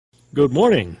Good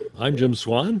morning. I'm Jim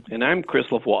Swan. And I'm Chris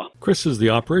Lavoie. Chris is the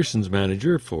operations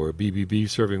manager for BBB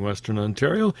serving Western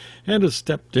Ontario and has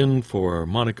stepped in for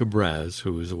Monica Braz,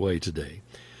 who is away today.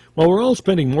 Well, we're all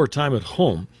spending more time at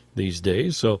home these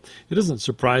days, so it isn't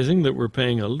surprising that we're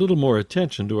paying a little more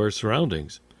attention to our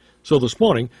surroundings. So this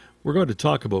morning, we're going to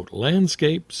talk about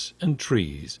landscapes and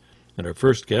trees. And our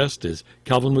first guest is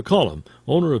Calvin McCollum,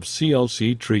 owner of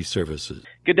CLC Tree Services.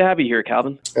 Good to have you here,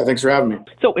 Calvin. Yeah, thanks for having me.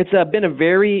 So it's been a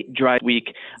very dry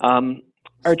week.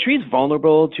 Are trees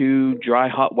vulnerable to dry,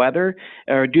 hot weather,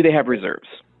 or do they have reserves?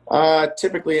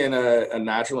 Typically in a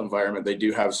natural environment, they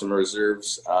do have some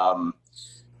reserves.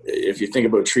 If you think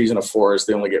about trees in a forest,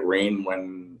 they only get water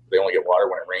when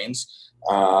it rains.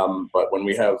 But when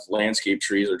we have landscape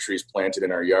trees or trees planted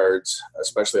in our yards,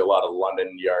 especially a lot of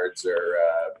London yards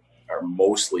are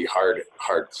mostly hard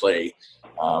clay,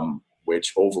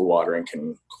 which overwatering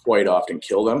can quite often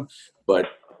kill them. But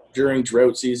during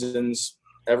drought seasons,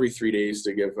 every 3 days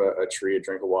to give a tree a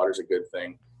drink of water is a good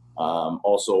thing.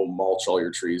 Also mulch all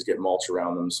your trees, get mulch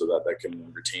around them so that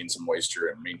can retain some moisture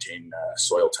and maintain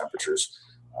soil temperatures.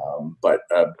 But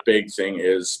a big thing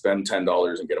is spend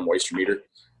 $10 and get a moisture meter.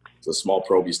 It's a small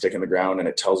probe you stick in the ground and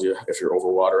it tells you if you're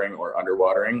overwatering or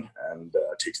underwatering and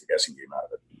takes the guessing game out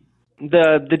of it.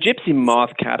 The gypsy moth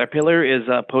caterpillar is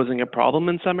posing a problem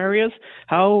in some areas.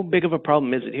 How big of a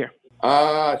problem is it here?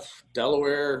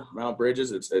 Delaware, Mount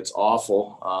Bridges, it's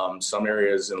awful. Some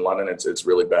areas in London, it's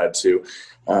really bad too.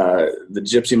 The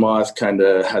gypsy moth kind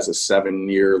of has a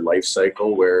 7-year life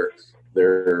cycle where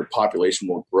their population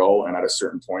will grow, and at a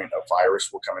certain point, a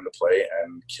virus will come into play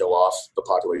and kill off the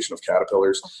population of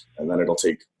caterpillars, and then it'll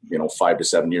take 5 to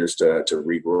 7 years to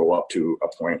regrow up to a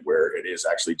point where it is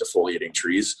actually defoliating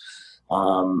trees.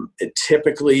 It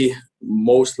typically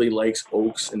mostly likes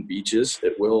oaks and beeches.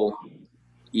 It will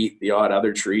eat the odd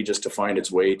other tree just to find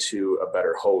its way to a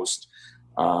better host.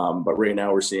 But right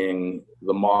now we're seeing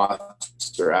the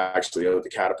moths are actually out. The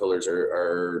caterpillars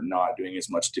are not doing as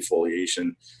much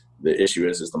defoliation. The issue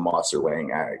is the moths are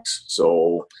laying eggs.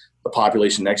 So the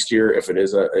population next year, if it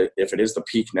is the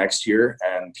peak next year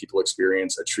and people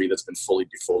experience a tree that's been fully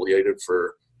defoliated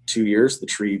for 2 years, the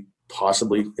tree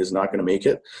possibly is not going to make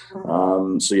it.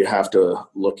 So you have to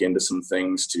look into some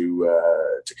things to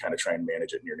kind of try and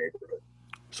manage it in your neighborhood.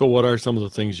 So what are some of the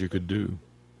things you could do?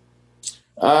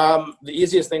 The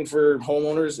easiest thing for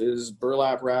homeowners is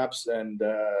burlap wraps and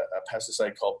a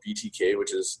pesticide called BTK,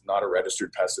 which is not a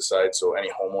registered pesticide, so any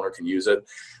homeowner can use it.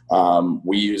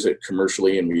 We use it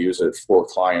commercially and we use it for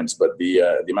clients, but the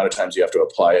amount of times you have to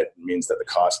apply it means that the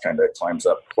cost kind of climbs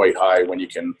up quite high when you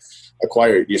can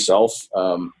acquire it yourself.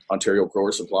 Ontario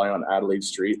Grower Supply on Adelaide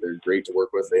Street, they're great to work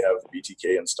with. They have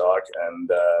BTK in stock,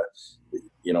 and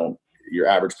your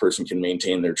average person can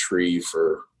maintain their tree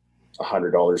for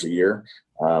 $100 a year.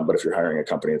 But if you're hiring a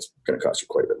company, it's going to cost you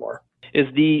quite a bit more. Is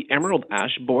the emerald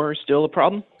ash borer still a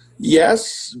problem?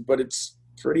 Yes, but it's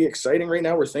pretty exciting right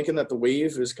now. We're thinking that the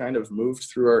wave has kind of moved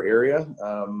through our area.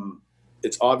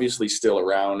 It's obviously still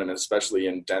around, and especially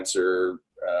in denser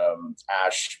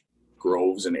ash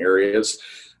groves and areas.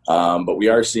 But we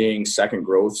are seeing second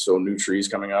growth, so new trees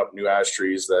coming up, new ash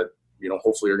trees that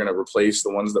hopefully are going to replace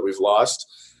the ones that we've lost.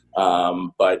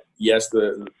 But yes,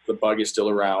 the bug is still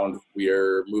around. We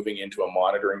are moving into a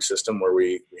monitoring system where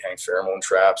we hang pheromone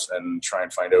traps and try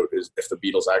and find out if the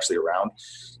beetle's actually around.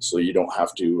 So you don't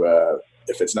have to,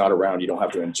 if it's not around, you don't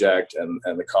have to inject,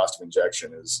 and the cost of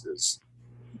injection is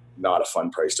not a fun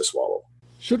price to swallow.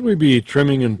 Should we be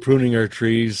trimming and pruning our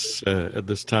trees at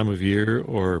this time of year,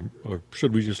 or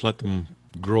should we just let them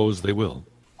grow as they will?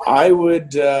 I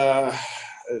would,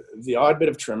 the odd bit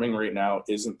of trimming right now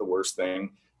isn't the worst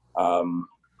thing.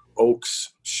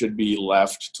 Oaks should be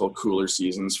left till cooler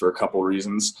seasons for a couple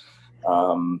reasons.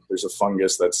 There's a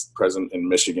fungus that's present in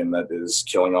Michigan that is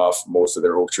killing off most of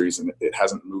their oak trees, and it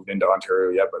hasn't moved into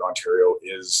Ontario yet, but Ontario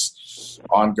is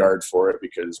on guard for it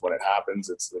because when it happens,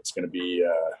 it's going to be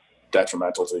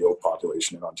detrimental to the oak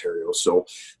population in Ontario. So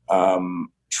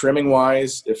trimming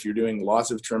wise, if you're doing lots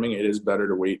of trimming, it is better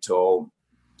to wait till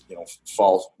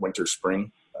fall, winter,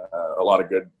 spring. A lot of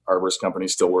good arborist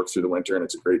companies still work through the winter, and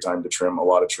it's a great time to trim a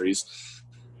lot of trees.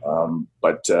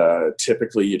 But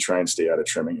typically you try and stay out of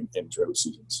trimming in drought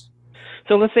seasons.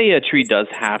 So let's say a tree does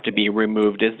have to be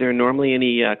removed. Is there normally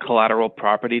any collateral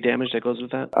property damage that goes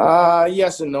with that?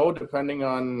 Yes and no, depending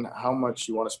on how much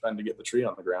you want to spend to get the tree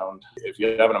on the ground. If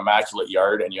you have an immaculate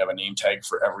yard and you have a name tag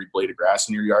for every blade of grass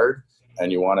in your yard,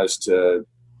 and you want us to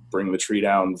bring the tree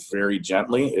down very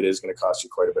gently, it is going to cost you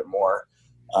quite a bit more.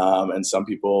 And some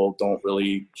people don't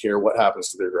really care what happens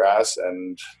to their grass.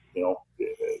 And,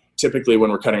 typically when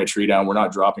we're cutting a tree down, we're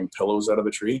not dropping pillows out of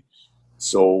the tree.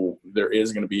 So there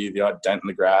is going to be the odd dent in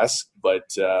the grass, but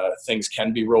things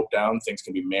can be roped down, things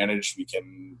can be managed. We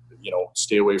can,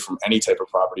 stay away from any type of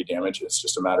property damage. It's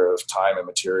just a matter of time and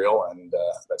material, and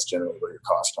that's generally where your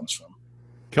cost comes from.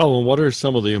 Calvin, what are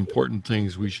some of the important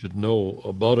things we should know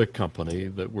about a company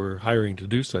that we're hiring to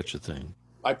do such a thing?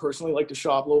 I personally like to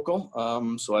shop local.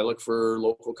 So I look for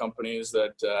local companies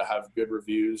that have good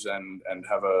reviews and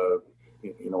have a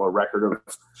record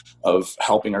of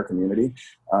helping our community.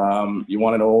 You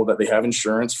want to know that they have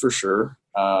insurance for sure.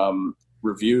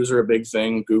 Reviews are a big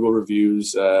thing. Google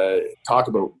reviews talk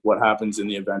about what happens in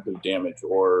the event of damage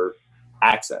or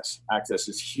access. Access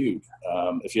is huge.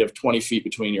 If you have 20 feet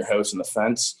between your house and the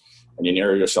fence and you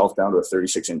narrow yourself down to a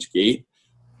 36-inch gate,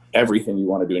 everything you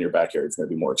want to do in your backyard is going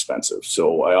to be more expensive.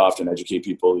 So I often educate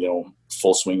people,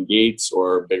 full swing gates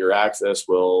or bigger access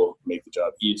will make the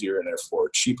job easier and therefore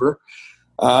cheaper.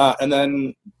 And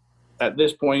then at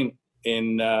this point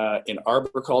in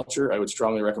arboriculture, I would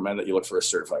strongly recommend that you look for a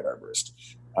certified arborist.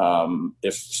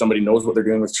 If somebody knows what they're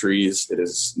doing with trees, it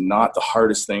is not the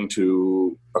hardest thing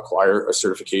to acquire a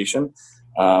certification.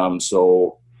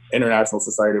 So International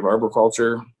Society of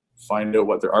Arboriculture, find out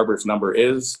what their arborist number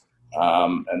is.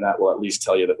 And that will at least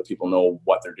tell you that the people know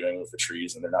what they're doing with the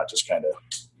trees and they're not just kind of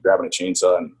grabbing a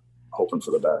chainsaw and hoping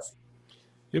for the best.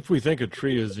 If we think a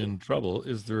tree is in trouble,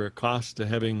 is there a cost to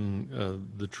having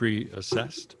the tree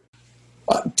assessed?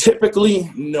 Typically,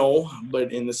 no,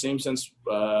 but in the same sense,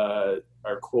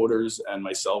 our quoters and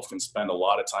myself can spend a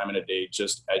lot of time in a day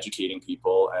just educating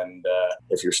people. And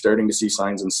if you're starting to see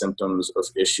signs and symptoms of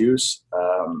issues,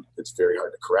 it's very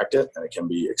hard to correct it and it can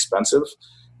be expensive.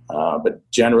 But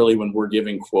generally, when we're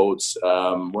giving quotes,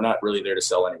 we're not really there to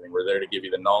sell anything. We're there to give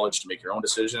you the knowledge to make your own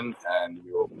decision, and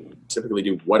we will typically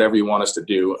do whatever you want us to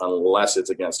do unless it's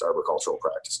against arboricultural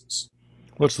practices.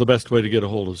 What's the best way to get a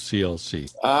hold of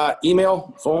CLC?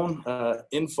 Email, phone,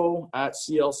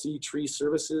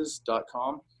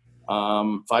 info@clctreeservices.com,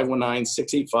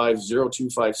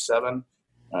 519-685-0257.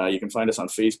 You can find us on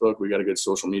Facebook. We got a good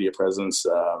social media presence.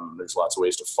 There's lots of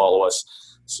ways to follow us.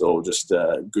 So just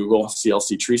Google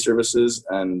CLC Tree Services,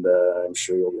 and I'm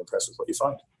sure you'll be impressed with what you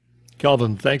find.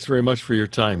 Calvin, thanks very much for your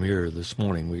time here this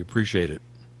morning. We appreciate it.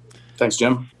 Thanks,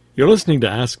 Jim. You're listening to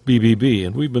Ask BBB,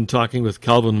 and we've been talking with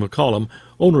Calvin McCollum,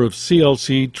 owner of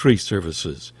CLC Tree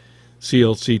Services.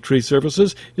 CLC Tree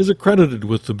Services is accredited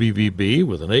with the BBB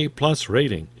with an A+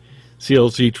 rating.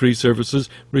 CLC Tree Services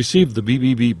received the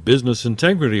BBB Business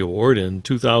Integrity Award in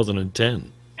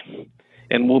 2010.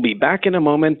 And we'll be back in a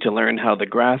moment to learn how the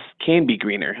grass can be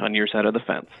greener on your side of the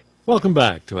fence. Welcome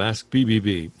back to Ask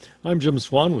BBB. I'm Jim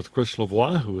Swan with Chris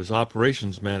Lavoie, who is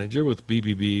Operations Manager with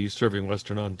BBB Serving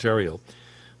Western Ontario.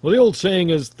 Well, the old saying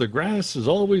is, the grass is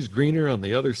always greener on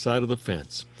the other side of the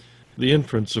fence. The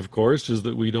inference, of course, is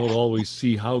that we don't always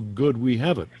see how good we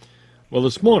have it. Well,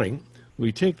 this morning,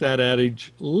 we take that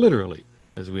adage literally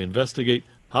as we investigate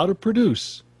how to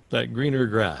produce that greener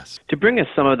grass. To bring us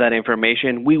some of that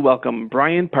information, we welcome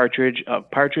Brian Partridge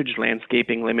of Partridge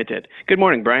Landscaping Limited. Good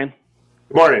morning, Brian.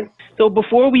 Good morning. So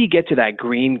before we get to that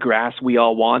green grass we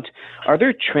all want, are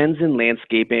there trends in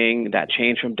landscaping that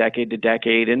change from decade to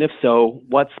decade? And if so,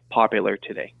 what's popular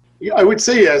today? Yeah, I would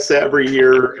say yes. Every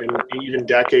year and even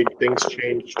decade, things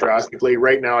change drastically.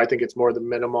 Right now, I think it's more the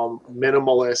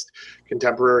minimalist,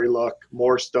 contemporary look,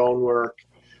 more stonework.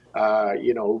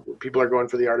 People are going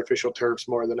for the artificial turfs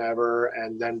more than ever,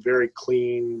 and then very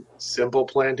clean, simple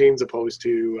plantings opposed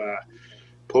to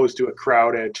a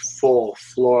crowded, full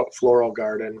floral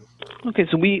garden. Okay,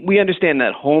 so we understand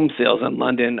that home sales in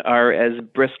London are as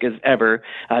brisk as ever,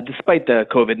 despite the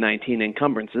COVID-19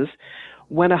 encumbrances.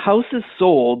 When a house is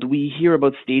sold, we hear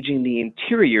about staging the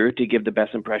interior to give the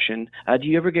best impression. Do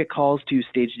you ever get calls to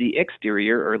stage the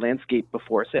exterior or landscape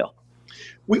before sale?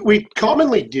 We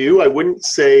commonly do. I wouldn't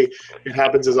say it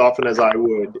happens as often as I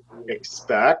would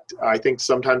expect. I think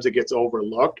sometimes it gets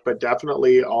overlooked, but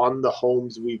definitely on the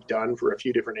homes we've done for a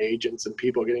few different agents and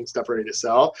people getting stuff ready to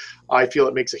sell, I feel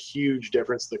it makes a huge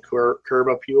difference, the curb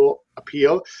appeal.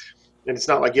 And it's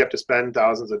not like you have to spend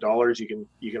thousands of dollars. You can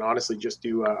honestly just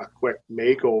do a quick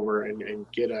makeover and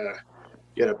get a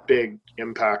big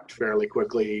impact fairly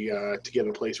quickly to get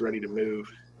a place ready to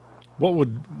move.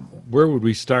 Where would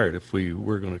we start if we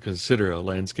were going to consider a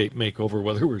landscape makeover,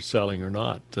 whether we're selling or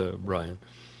not, Brian?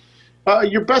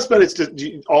 Your best bet is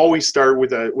to always start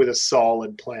with a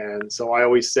solid plan. So I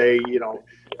always say,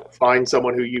 find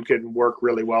someone who you can work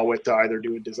really well with to either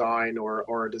do a design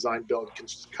or a design build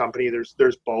company.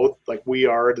 There's both. Like, we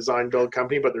are a design build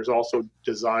company, but there's also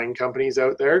design companies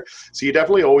out there. So you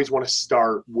definitely always want to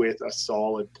start with a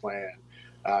solid plan.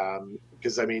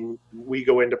 Because I mean, we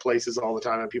go into places all the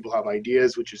time and people have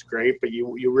ideas, which is great, but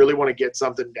you really want to get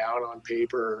something down on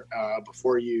paper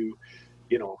before you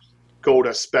go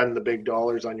to spend the big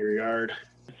dollars on your yard.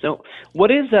 So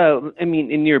what is, I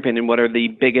mean, in your opinion, what are the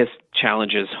biggest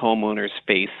challenges homeowners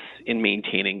face in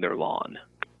maintaining their lawn?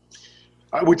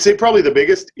 I would say probably the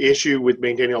biggest issue with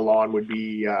maintaining a lawn would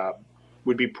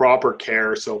be proper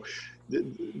care. So the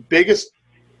biggest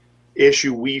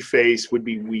issue we face would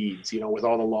be weeds, with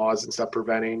all the laws and stuff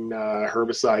preventing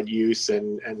herbicide use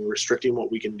and restricting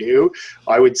what we can do.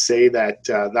 I would say that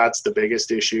that's the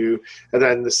biggest issue. And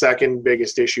then the second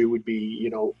biggest issue would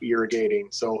be, irrigating.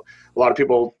 So a lot of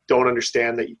people don't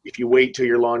understand that if you wait till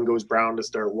your lawn goes brown to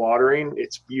start watering,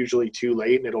 it's usually too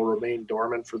late and it'll remain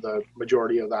dormant for the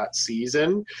majority of that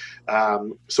season.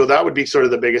 So that would be sort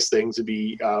of the biggest things, would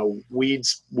be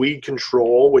weed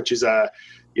control, which is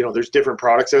there's different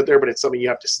products out there, but it's something you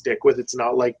have to stick with. It's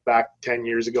not like back 10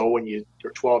 years ago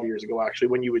or 12 years ago, actually,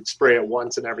 when you would spray it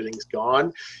once and everything's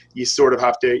gone. You sort of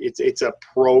have to, it's a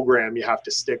program you have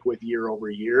to stick with year over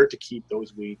year to keep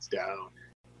those weeds down.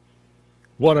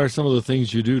 What are some of the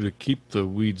things you do to keep the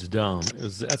weeds down?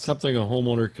 Is that something a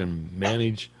homeowner can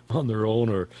manage on their own,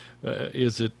 or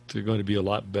is it going to be a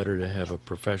lot better to have a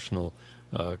professional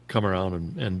come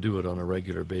around and do it on a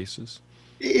regular basis?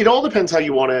 It all depends how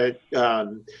you want to,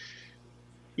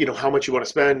 how much you want to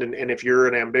spend. And if you're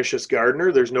an ambitious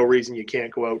gardener, there's no reason you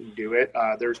can't go out and do it.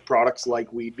 There's products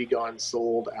like Weed B Gon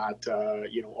sold at,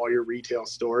 all your retail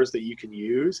stores that you can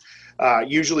use.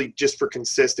 Usually just for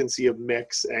consistency of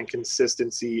mix and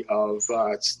consistency of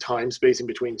time spacing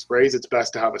between sprays, it's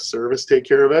best to have a service take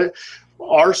care of it.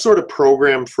 Our sort of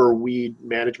program for weed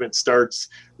management starts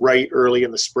right early in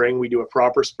the spring. We do a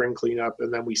proper spring cleanup,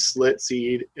 and then we slit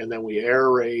seed, and then we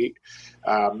aerate,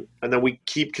 and then we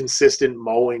keep consistent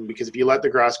mowing, because if you let the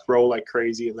grass grow like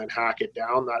crazy and then hack it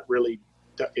down,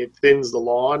 it thins the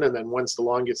lawn, and then once the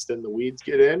lawn gets thin, the weeds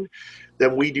get in.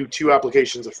 Then we do 2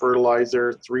 applications of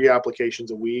fertilizer, 3 applications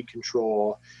of weed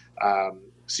control.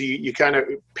 So you kind of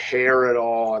pair it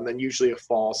all, and then usually a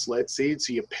fall slit seed.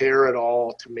 So you pair it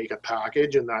all to make a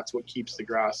package, and that's what keeps the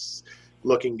grass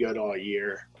looking good all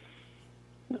year.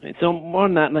 So more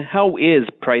on that, how is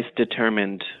price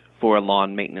determined for a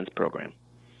lawn maintenance program?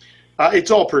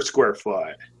 It's all per square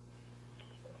foot.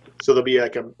 So there'll be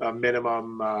like a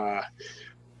minimum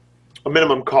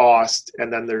cost,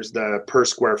 and then there's the per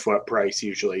square foot price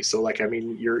usually. So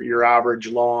your average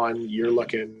lawn, you're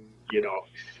looking,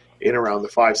 in around the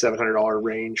 $500-700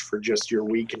 range for just your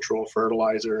weed control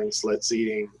fertilizer and slit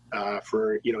seeding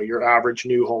for your average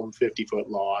new home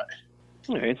 50-foot lot.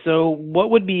 All right. So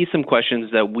what would be some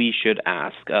questions that we should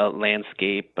ask a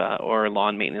landscape or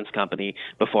lawn maintenance company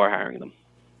before hiring them?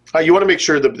 You want to make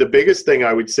sure the biggest thing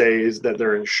I would say is that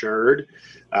they're insured.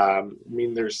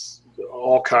 There's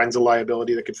all kinds of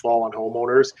liability that could fall on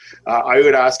homeowners. I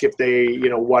would ask if they,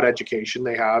 what education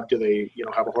they have. Do they,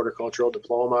 have a horticultural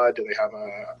diploma? Do they have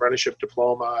a apprenticeship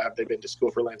diploma? Have they been to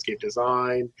school for landscape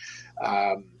design?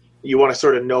 You want to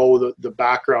sort of know the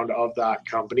background of that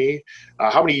company,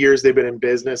 how many years they've been in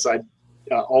business. I'd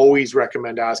always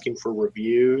recommend asking for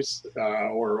reviews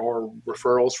or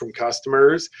referrals from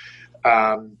customers.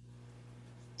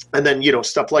 And then,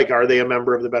 stuff like, are they a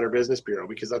member of the Better Business Bureau?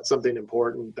 Because that's something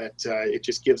important that it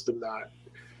just gives them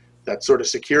that sort of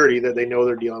security that they know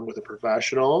they're dealing with a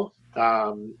professional.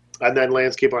 And then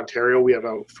Landscape Ontario, we have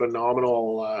a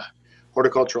phenomenal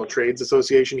horticultural trades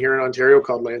association here in Ontario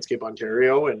called Landscape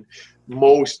Ontario. And I'm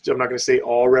not going to say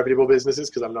all reputable businesses,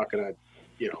 because I'm not going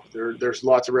to, there's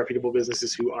lots of reputable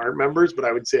businesses who aren't members, but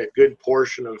I would say a good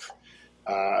portion of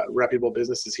reputable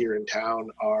businesses here in town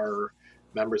are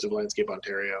members of Landscape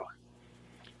Ontario.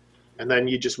 And then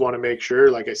you just want to make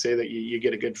sure, like I say, that you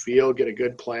get a good feel, get a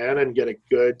good plan, and get a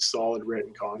good solid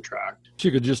written contract. If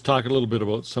you could just talk a little bit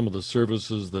about some of the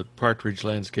services that Partridge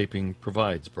Landscaping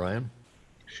provides, Brian.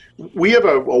 We have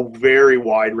a very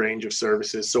wide range of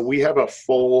services. So we have a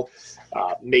full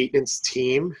maintenance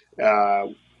team.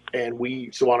 So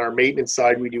on our maintenance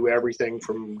side, we do everything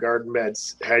from garden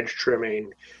beds, hedge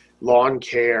trimming, lawn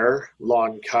care,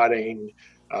 lawn cutting,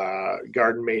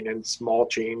 garden maintenance,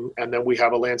 mulching, and then we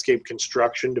have a landscape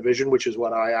construction division, which is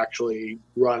what I actually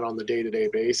run on the day-to-day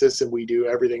basis, and we do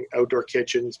everything: outdoor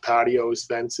kitchens, patios,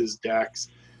 fences, decks,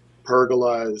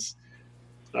 pergolas.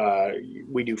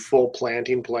 We do full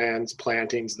planting plans,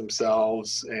 plantings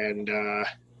themselves, and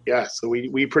so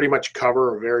we pretty much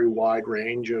cover a very wide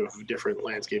range of different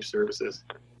landscape services.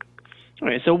 All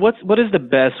right, so what is the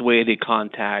best way to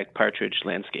contact Partridge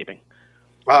Landscaping?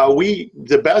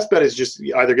 The best bet is just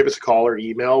either give us a call or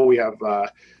email. We have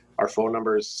our phone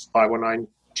number is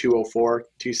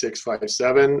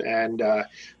 204-2657, and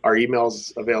our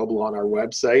email's available on our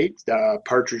website,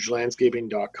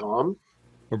 partridgelandscaping.com.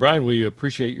 Well, Brian, we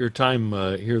appreciate your time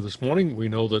here this morning. We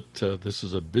know that this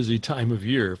is a busy time of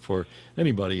year for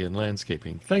anybody in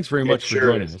landscaping. Thanks very much for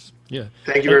joining us. Yeah.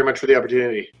 Thank you very much for the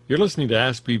opportunity. You're listening to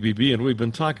Ask BBB, and we've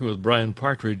been talking with Brian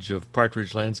Partridge of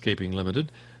Partridge Landscaping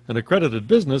Limited, an accredited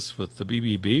business with the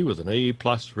BBB with an A+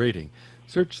 rating.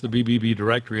 Search the BBB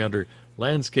directory under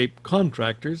landscape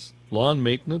contractors, lawn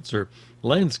maintenance, or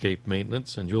landscape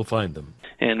maintenance, and you'll find them.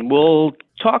 And we'll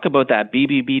talk about that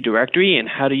BBB directory and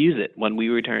how to use it when we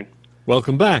return.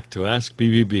 Welcome back to Ask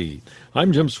BBB.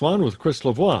 I'm Jim Swan with Chris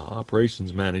Lavoie,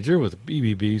 Operations Manager with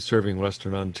BBB serving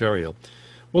Western Ontario.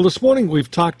 Well, this morning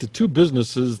we've talked to two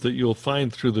businesses that you'll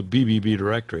find through the BBB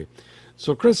directory.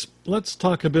 So, Chris, let's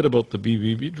talk a bit about the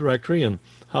BBB directory and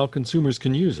how consumers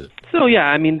can use it. So, yeah,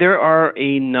 I mean, there are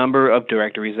a number of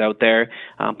directories out there,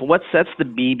 but what sets the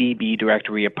BBB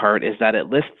directory apart is that it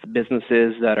lists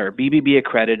businesses that are BBB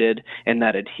accredited and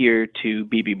that adhere to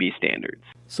BBB standards.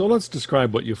 So let's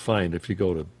describe what you find if you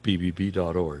go to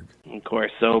bbb.org. Of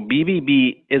course. So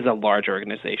BBB is a large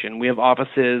organization. We have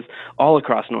offices all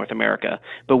across North America,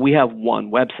 but we have one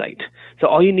website. So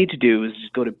all you need to do is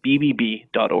just go to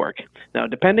bbb.org. Now,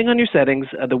 depending on your settings,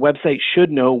 the website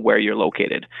should know where you're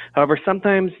located. However,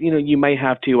 sometimes you might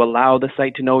have to allow the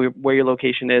site to know where your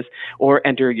location is or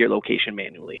enter your location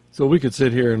manually. So we could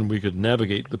sit here and we could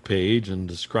navigate the page and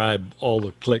describe all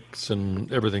the clicks and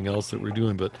everything else that we're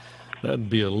doing, but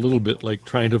that'd be a little bit like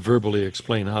trying to verbally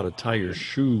explain how to tie your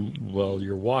shoe while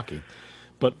you're walking.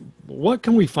 But what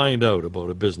can we find out about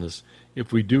a business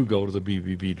if we do go to the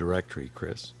BBB directory,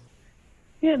 Chris?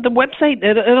 Yeah, the website,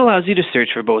 it allows you to search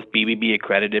for both BBB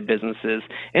accredited businesses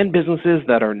and businesses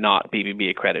that are not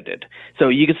BBB accredited. So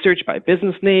you could search by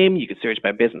business name, you could search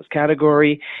by business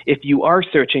category. If you are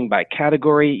searching by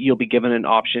category, you'll be given an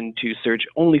option to search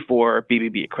only for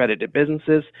BBB accredited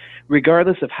businesses.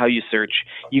 Regardless of how you search,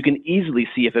 you can easily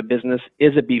see if a business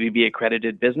is a BBB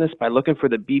accredited business by looking for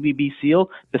the BBB seal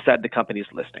beside the company's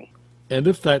listing. And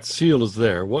if that seal is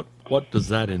there, what does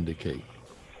that indicate?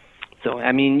 So,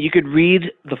 I mean, you could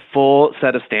read the full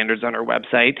set of standards on our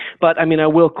website, but I mean, I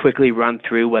will quickly run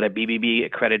through what a BBB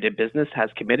accredited business has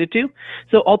committed to.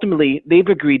 So ultimately, they've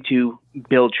agreed to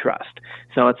build trust.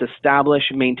 So it's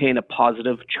establish, maintain a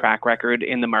positive track record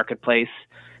in the marketplace.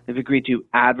 They've agreed to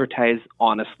advertise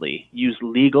honestly, use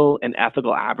legal and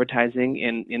ethical advertising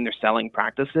in their selling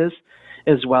practices,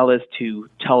 as well as to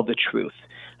tell the truth.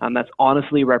 That's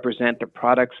honestly represent their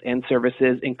products and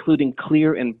services, including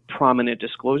clear and prominent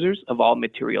disclosures of all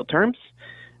material terms,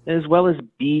 as well as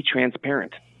be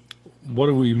transparent. What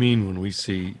do we mean when we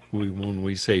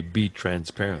say be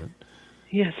transparent?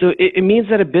 Yeah, so it means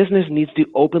that a business needs to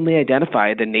openly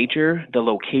identify the nature, the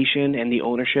location, and the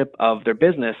ownership of their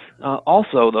business.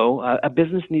 Also, though, a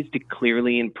business needs to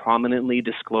clearly and prominently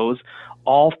disclose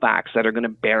all facts that are going to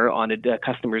bear on a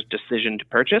customer's decision to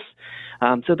purchase.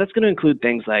 So that's going to include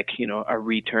things like, a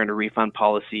return or refund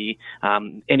policy,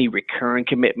 any recurring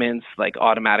commitments like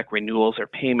automatic renewals or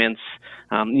payments,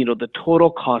 the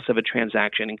total cost of a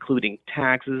transaction, including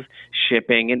taxes,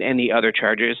 shipping, and any other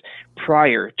charges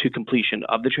prior to completion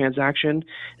of the transaction,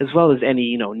 as well as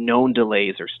any, known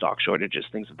delays or stock shortages,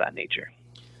 things of that nature.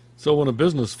 So when a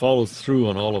business follows through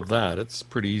on all of that, it's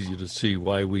pretty easy to see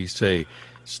why we say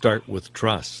start with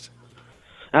trust.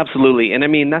 Absolutely. And I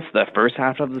mean, that's the first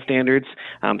half of the standards.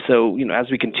 So, as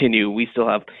we continue, we still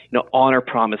have, honor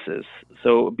promises.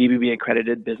 So BBB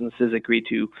accredited businesses agree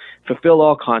to fulfill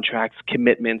all contracts,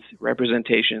 commitments,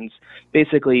 representations,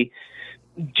 basically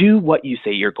do what you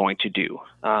say you're going to do.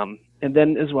 And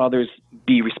then as well, there's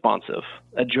be responsive,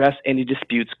 address any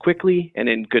disputes quickly and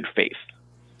in good faith.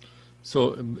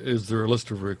 So is there a list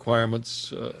of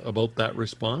requirements about that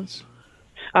response?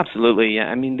 Absolutely, yeah.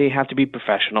 I mean, they have to be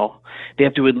professional. They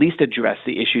have to at least address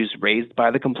the issues raised by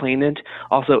the complainant.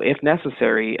 Also, if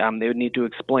necessary, they would need to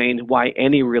explain why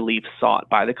any relief sought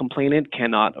by the complainant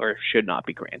cannot or should not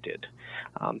be granted.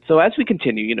 So as we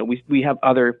continue, we have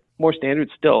other more standards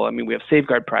still. I mean, we have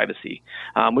safeguard privacy,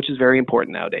 which is very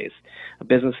important nowadays.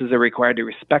 Businesses are required to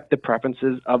respect the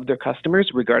preferences of their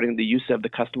customers regarding the use of the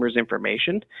customer's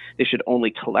information. They should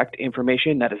only collect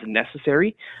information that is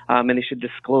necessary, and they should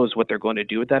disclose what they're going to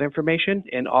do with that information,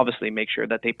 and obviously make sure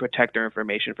that they protect their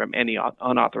information from any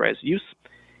unauthorized use.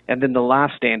 And then the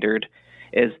last standard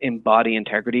is embody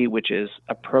integrity, which is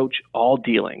approach all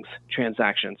dealings,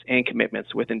 transactions, and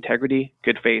commitments with integrity,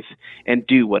 good faith, and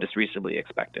do what is reasonably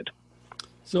expected.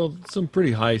 So some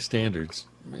pretty high standards.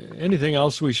 Anything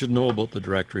else we should know about the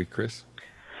directory, Chris?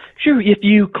 Sure. If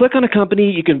you click on a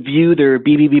company, you can view their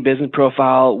BBB business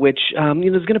profile, which is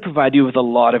going to provide you with a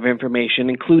lot of information,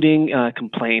 including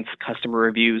complaints, customer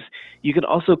reviews. You can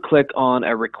also click on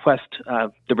a request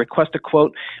a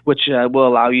quote, which will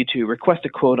allow you to request a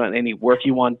quote on any work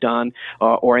you want done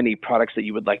or any products that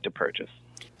you would like to purchase.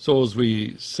 So as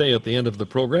we say at the end of the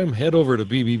program, head over to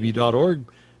bbb.org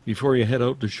before you head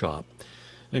out to shop.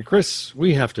 And Chris,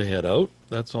 we have to head out.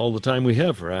 That's all the time we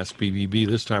have for Ask BBB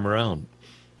this time around.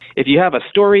 If you have a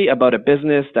story about a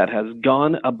business that has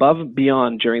gone above and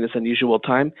beyond during this unusual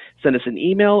time, send us an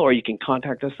email or you can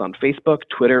contact us on Facebook,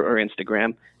 Twitter, or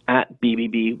Instagram at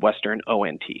BBB Western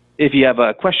ONT. If you have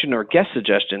a question or guest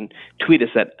suggestion, tweet us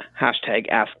at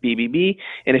 #AskBBB.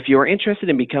 And if you are interested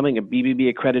in becoming a BBB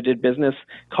accredited business,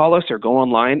 call us or go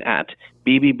online at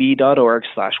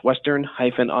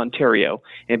bbb.org/western-ontario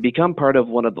and become part of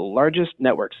one of the largest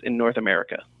networks in North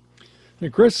America. Hey,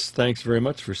 Chris, thanks very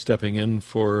much for stepping in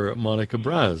for Monica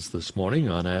Braz this morning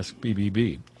on Ask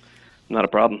BBB. Not a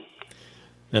problem.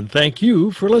 And thank you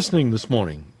for listening this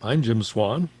morning. I'm Jim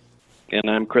Swan. And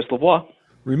I'm Chris Lavoie.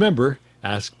 Remember,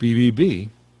 Ask BBB.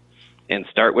 And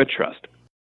start with trust.